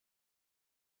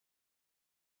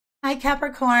Hi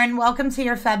Capricorn, welcome to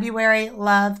your February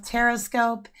Love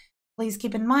Tarot-scope. Please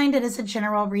keep in mind it is a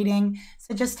general reading,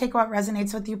 so just take what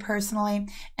resonates with you personally.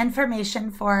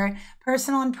 Information for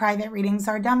personal and private readings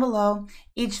are down below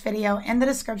each video in the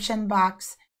description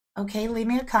box. Okay, leave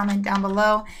me a comment down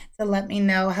below to let me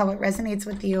know how it resonates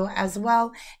with you as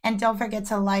well. And don't forget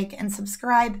to like and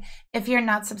subscribe if you're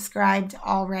not subscribed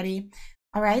already.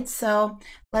 All right, so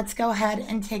let's go ahead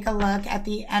and take a look at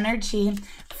the energy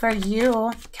for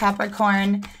you,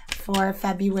 Capricorn, for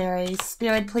February.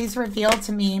 Spirit, please reveal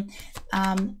to me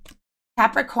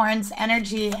Capricorn's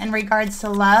energy in regards to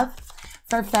love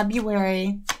for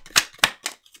February.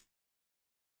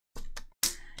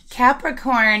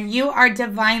 Capricorn, you are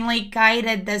divinely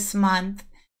guided this month,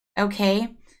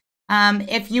 okay?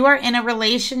 If you are in a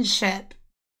relationship,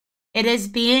 it is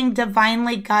being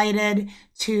divinely guided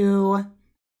to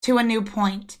a new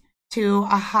point, to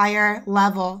a higher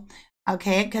level.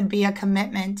 Okay, it could be a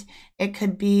commitment. It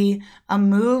could be a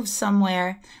move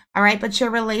somewhere. All right, but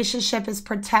your relationship is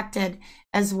protected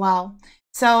as well.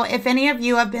 So if any of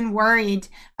you have been worried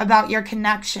about your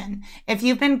connection, if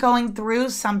you've been going through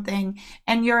something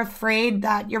and you're afraid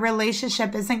that your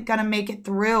relationship isn't going to make it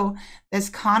through this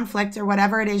conflict or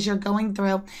whatever it is you're going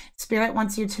through, Spirit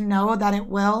wants you to know that it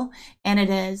will, and it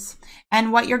is.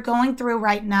 And what you're going through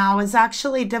right now is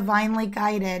actually divinely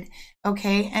guided,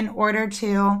 okay, in order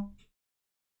to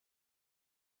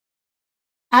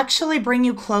actually bring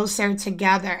you closer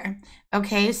together.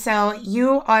 Okay, so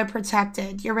you are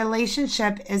protected. Your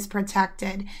relationship is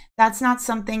protected. That's not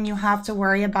something you have to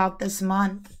worry about this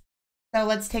month. So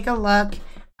let's take a look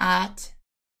at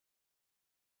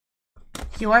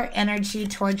your energy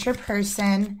towards your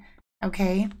person.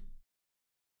 Okay.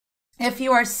 If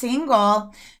you are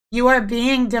single, you are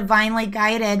being divinely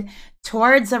guided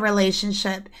towards a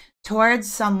relationship,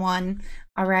 towards someone.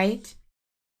 All right.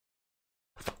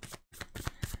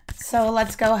 So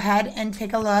let's go ahead and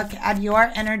take a look at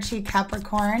your energy,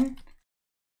 Capricorn,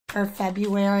 for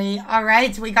February. All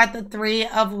right, we got the Three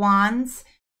of Wands.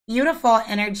 Beautiful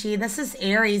energy. This is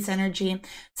Aries energy.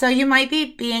 So you might be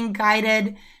being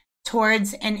guided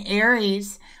towards an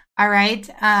Aries. All right.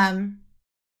 I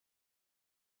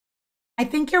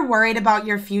think you're worried about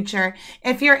your future.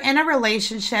 If you're in a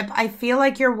relationship, I feel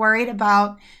like you're worried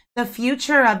about the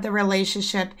future of the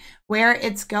relationship, where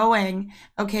it's going.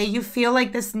 Okay, you feel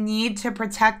like this need to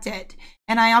protect it.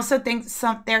 And I also think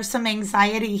there's some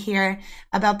anxiety here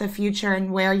about the future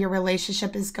and where your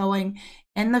relationship is going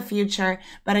in the future.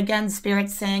 But again,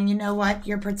 Spirit's saying, you know what?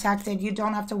 You're protected. You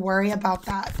don't have to worry about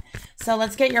that. So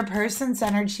let's get your person's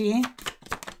energy.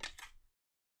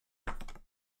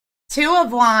 Two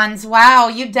of Wands. Wow,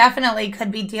 you definitely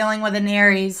could be dealing with an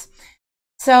Aries.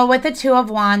 So with the Two of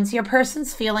Wands, your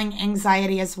person's feeling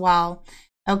anxiety as well.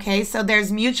 Okay, so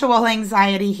there's mutual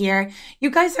anxiety here. You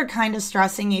guys are kind of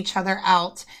stressing each other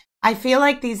out. I feel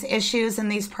like these issues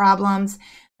and these problems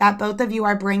that both of you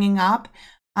are bringing up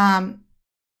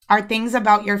are things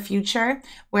about your future,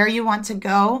 where you want to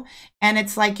go. And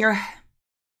it's like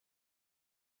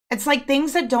it's like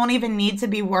things that don't even need to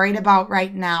be worried about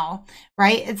right now,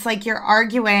 right? It's like you're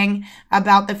arguing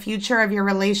about the future of your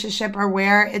relationship or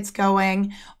where it's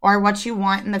going or what you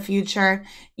want in the future,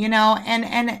 you know,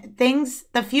 and things,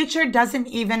 the future doesn't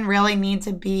even really need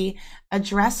to be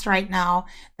addressed right now.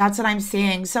 That's what I'm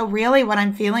seeing. So really what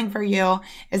I'm feeling for you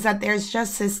is that there's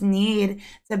just this need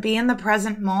to be in the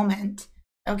present moment,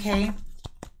 okay?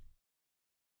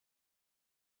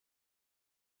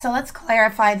 So let's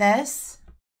clarify this.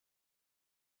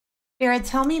 Spirit,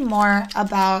 tell me more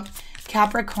about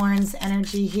Capricorn's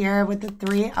energy here with the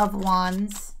Three of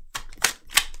Wands.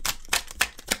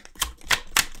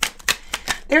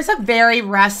 There's a very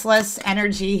restless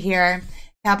energy here,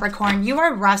 Capricorn. You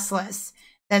are restless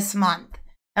this month,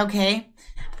 okay?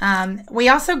 We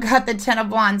also got the Ten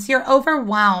of Wands. You're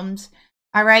overwhelmed,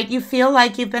 all right? You feel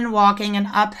like you've been walking an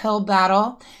uphill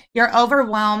battle. You're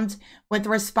overwhelmed with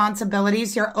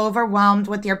responsibilities. You're overwhelmed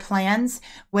with your plans,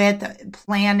 with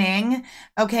planning.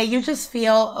 Okay, you just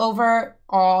feel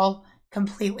overall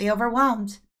completely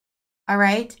overwhelmed. All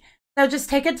right, so just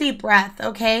take a deep breath,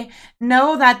 okay?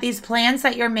 Know that these plans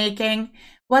that you're making,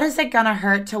 what is it gonna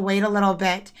hurt to wait a little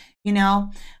bit? You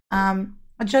know,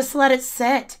 just let it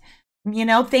sit. You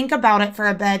know, think about it for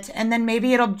a bit, and then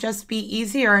maybe it'll just be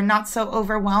easier and not so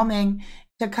overwhelming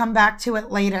to come back to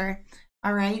it later.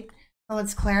 All right. So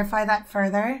let's clarify that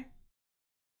further.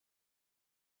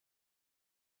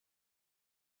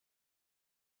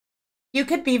 You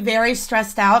could be very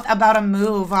stressed out about a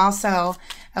move also,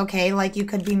 okay? Like you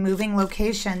could be moving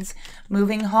locations,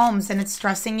 moving homes, and it's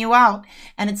stressing you out,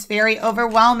 and it's very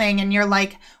overwhelming, and you're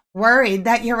like, worried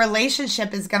that your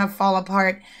relationship is going to fall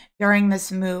apart during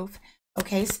this move.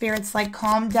 Okay, Spirit's like,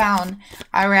 calm down.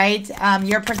 All right.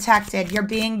 You're protected. You're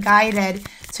being guided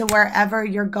to wherever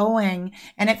you're going.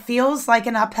 And it feels like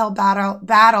an uphill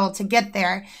battle to get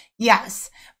there. Yes.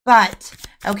 But,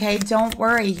 okay, don't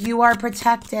worry. You are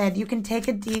protected. You can take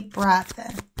a deep breath.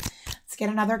 Let's get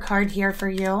another card here for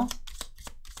you.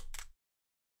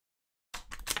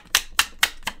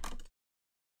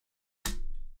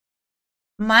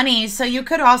 Money. So you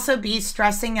could also be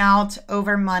stressing out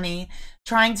over money,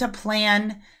 trying to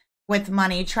plan with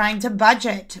money, trying to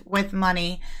budget with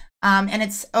money. And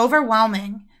it's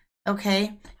overwhelming.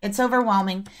 Okay. It's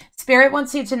overwhelming. Spirit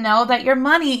wants you to know that your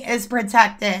money is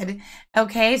protected.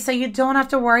 Okay. So you don't have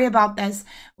to worry about this.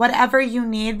 Whatever you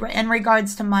need in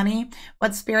regards to money,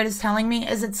 what Spirit is telling me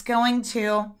is it's going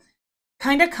to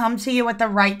kind of come to you at the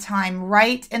right time,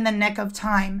 right in the nick of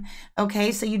time.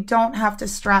 Okay. So you don't have to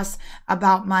stress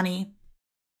about money.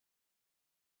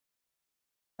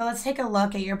 So let's take a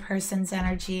look at your person's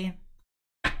energy.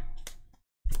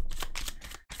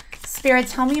 Spirit,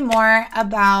 tell me more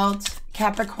about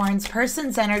Capricorn's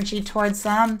person's energy towards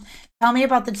them. Tell me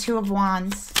about the Two of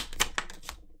Wands.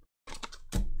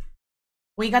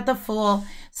 We got the Fool.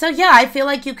 So yeah, I feel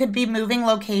like you could be moving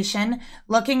location,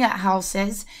 looking at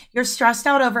houses. You're stressed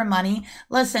out over money.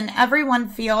 Listen, everyone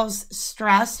feels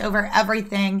stressed over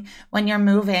everything when you're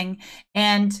moving.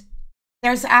 And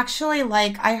there's actually,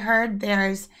 like, I heard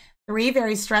there's 3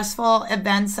 very stressful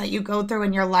events that you go through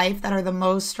in your life that are the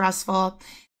most stressful.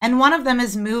 And one of them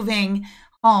is moving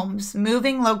homes,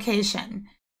 moving location,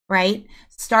 right?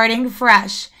 Starting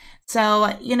fresh.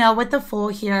 So, you know, with the Fool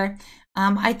here,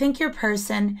 I think your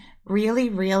person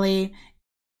really,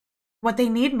 what they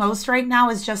need most right now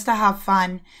is just to have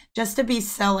fun, just to be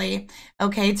silly,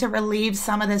 okay, to relieve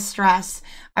some of the stress.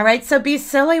 All right, so be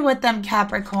silly with them,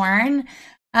 Capricorn.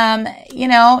 You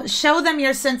know, show them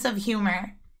your sense of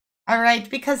humor. All right,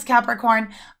 because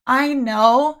Capricorn, I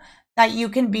know that you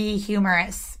can be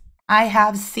humorous. I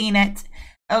have seen it.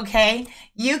 Okay,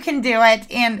 you can do it.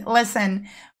 And listen,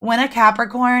 when a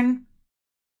Capricorn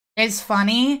is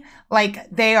funny, like,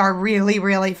 they are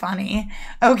really funny.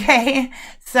 Okay,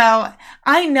 so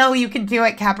I know you can do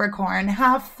it, Capricorn.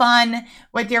 Have fun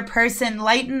with your person,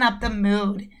 lighten up the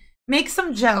mood, make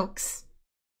some jokes.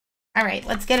 All right,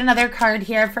 let's get another card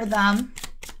here for them.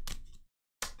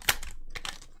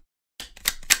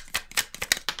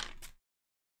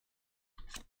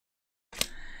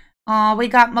 Oh, we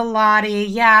got Melody.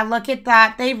 Yeah, look at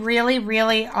that. They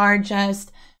really are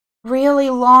just really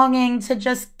longing to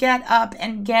just get up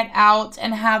and get out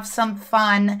and have some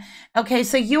fun. Okay,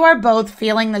 so you are both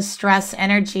feeling the stress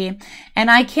energy, and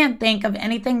I can't think of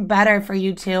anything better for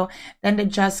you two than to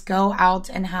just go out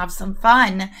and have some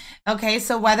fun. Okay,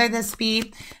 so whether this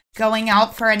be going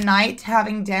out for a night,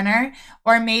 having dinner,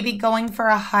 or maybe going for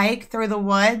a hike through the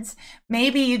woods,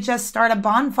 maybe you just start a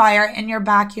bonfire in your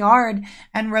backyard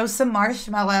and roast some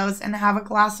marshmallows and have a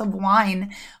glass of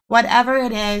wine. Whatever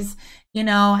it is, you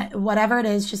know, whatever it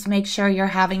is, just make sure you're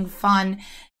having fun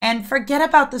and forget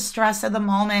about the stress of the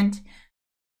moment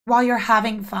while you're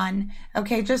having fun.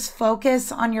 Okay, just focus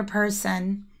on your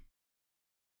person.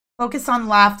 Focus on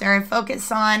laughter. Focus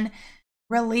on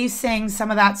releasing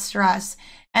some of that stress.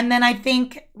 And then I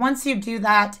think once you do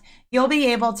that, you'll be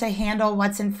able to handle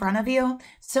what's in front of you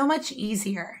so much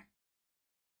easier.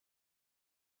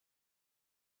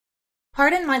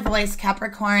 Pardon my voice,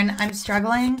 Capricorn. I'm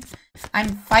struggling. I'm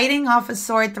fighting off a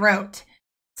sore throat.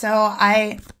 So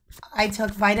I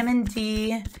took vitamin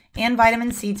D and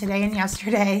vitamin C today and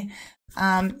yesterday.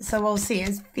 So we'll see.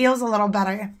 It feels a little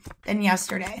better than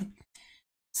yesterday.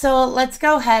 So let's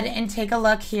go ahead and take a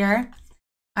look here.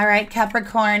 All right,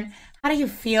 Capricorn, how do you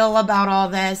feel about all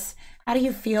this? How do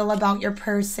you feel about your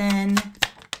person?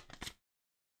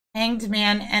 Hanged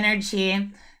Man energy.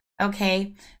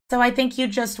 Okay. So I think you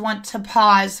just want to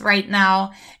pause right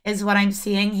now is what I'm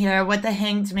seeing here with the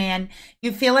Hanged Man.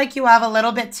 You feel like you have a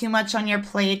little bit too much on your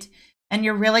plate and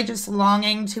you're really just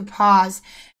longing to pause.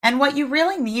 And what you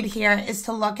really need here is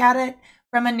to look at it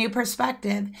from a new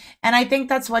perspective. And I think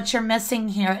that's what you're missing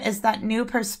here is that new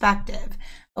perspective.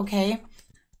 Okay.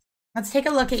 Let's take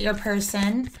a look at your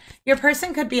person. Your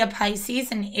person could be a Pisces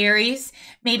and Aries.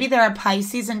 Maybe they're a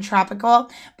Pisces and tropical,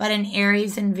 but an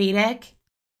Aries and Vedic.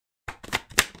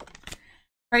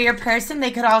 For your person,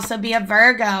 they could also be a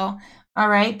Virgo, all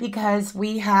right, because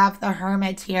we have the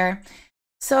Hermit here.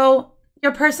 So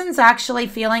your person's actually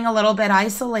feeling a little bit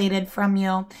isolated from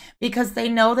you because they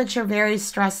know that you're very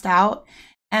stressed out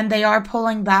and they are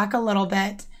pulling back a little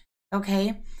bit,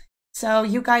 okay? So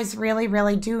you guys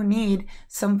really do need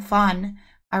some fun,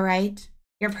 all right?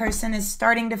 Your person is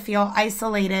starting to feel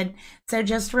isolated. So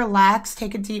just relax,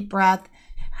 take a deep breath,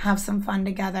 have some fun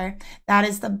together. That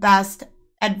is the best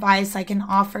advice I can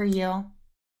offer you.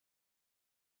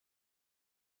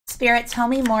 Spirit, tell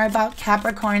me more about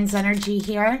Capricorn's energy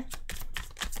here.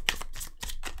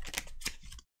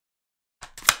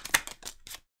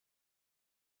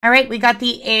 All right, we got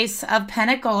the Ace of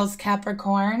Pentacles,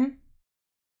 Capricorn.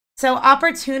 So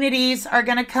opportunities are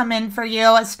going to come in for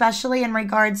you, especially in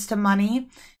regards to money.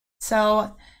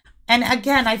 So, and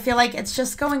again, I feel like it's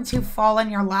just going to fall in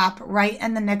your lap right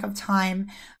in the nick of time.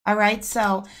 All right,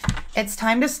 so it's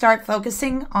time to start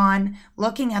focusing on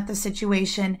looking at the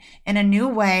situation in a new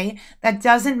way that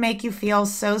doesn't make you feel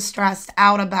so stressed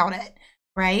out about it,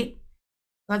 right?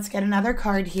 Let's get another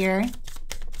card here.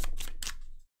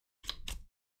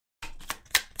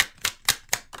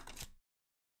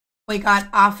 We got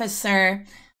Officer.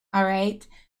 All right.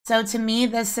 So to me,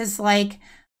 this is like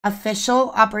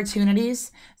official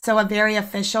opportunities. So a very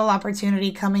official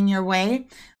opportunity coming your way.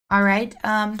 All right.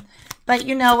 But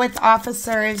you know, with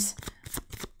officers,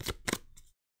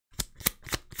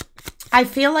 I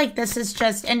feel like this is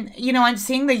just, and you know, I'm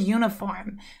seeing the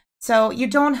uniform. So you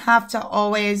don't have to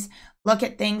always look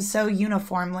at things so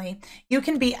uniformly. You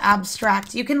can be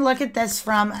abstract. You can look at this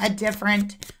from a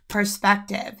different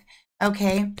perspective.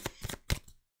 Okay.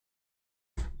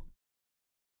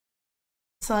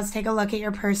 So let's take a look at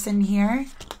your person here.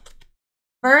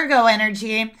 Virgo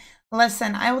energy.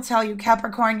 Listen, I will tell you,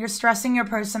 Capricorn, you're stressing your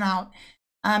person out.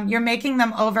 You're making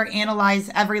them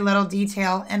overanalyze every little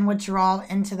detail and withdraw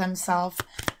into themselves.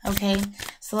 Okay.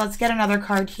 So let's get another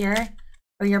card here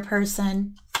for your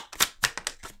person.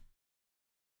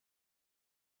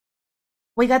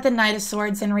 We got the Knight of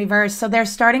Swords in reverse. So they're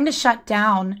starting to shut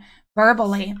down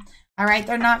verbally. All right,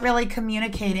 they're not really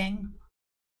communicating.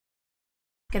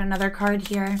 Get another card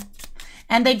here.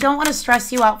 And they don't want to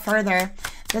stress you out further.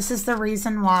 This is the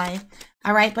reason why.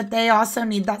 All right, but they also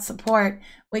need that support.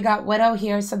 We got Widow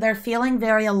here, so they're feeling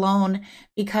very alone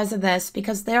because of this,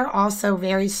 because they're also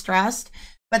very stressed,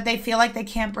 but they feel like they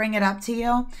can't bring it up to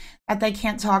you, that they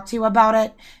can't talk to you about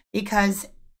it because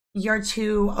you're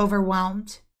too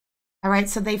overwhelmed. All right,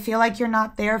 so they feel like you're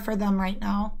not there for them right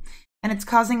now. And it's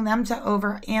causing them to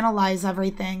overanalyze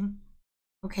everything.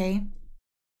 Okay.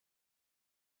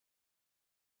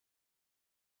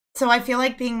 So I feel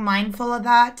like being mindful of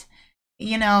that,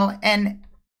 you know, and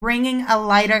bringing a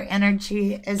lighter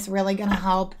energy is really going to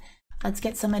help. Let's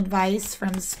get some advice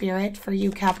from Spirit for you,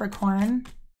 Capricorn.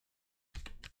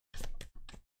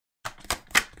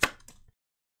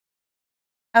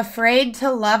 Afraid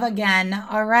to love again.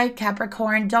 All right,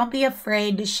 Capricorn, don't be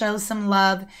afraid to show some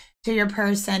love to your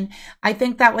person. I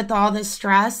think that with all the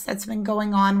stress that's been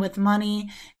going on with money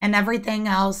and everything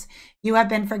else, you have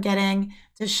been forgetting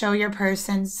to show your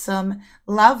person some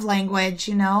love language,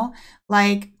 you know,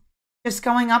 like just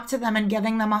going up to them and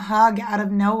giving them a hug out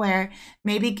of nowhere,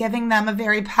 maybe giving them a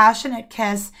very passionate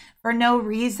kiss for no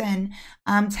reason,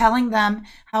 telling them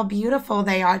how beautiful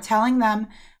they are, telling them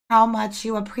how much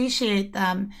you appreciate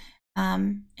them.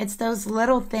 It's those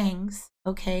little things,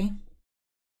 okay?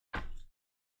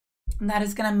 And that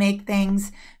is going to make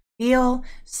things feel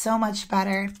so much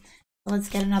better. So let's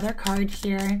get another card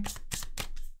here.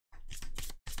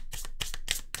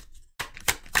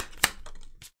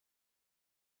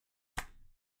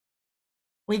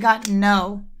 We got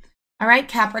No. All right,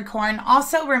 Capricorn.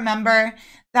 Also remember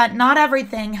that not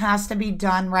everything has to be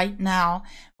done right now.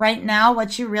 Right now,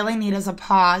 what you really need is a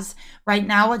pause. Right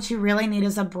now, what you really need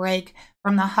is a break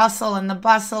from the hustle and the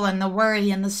bustle and the worry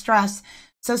and the stress.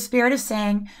 So Spirit is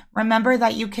saying, remember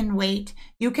that you can wait.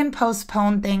 You can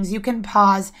postpone things. You can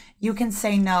pause. You can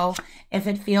say no if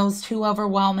it feels too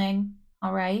overwhelming.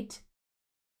 All right?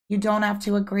 You don't have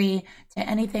to agree to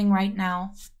anything right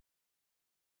now.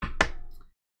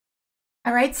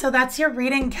 All right, so that's your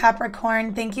reading,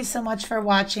 Capricorn. Thank you so much for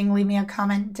watching. Leave me a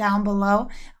comment down below.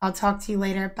 I'll talk to you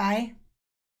later. Bye.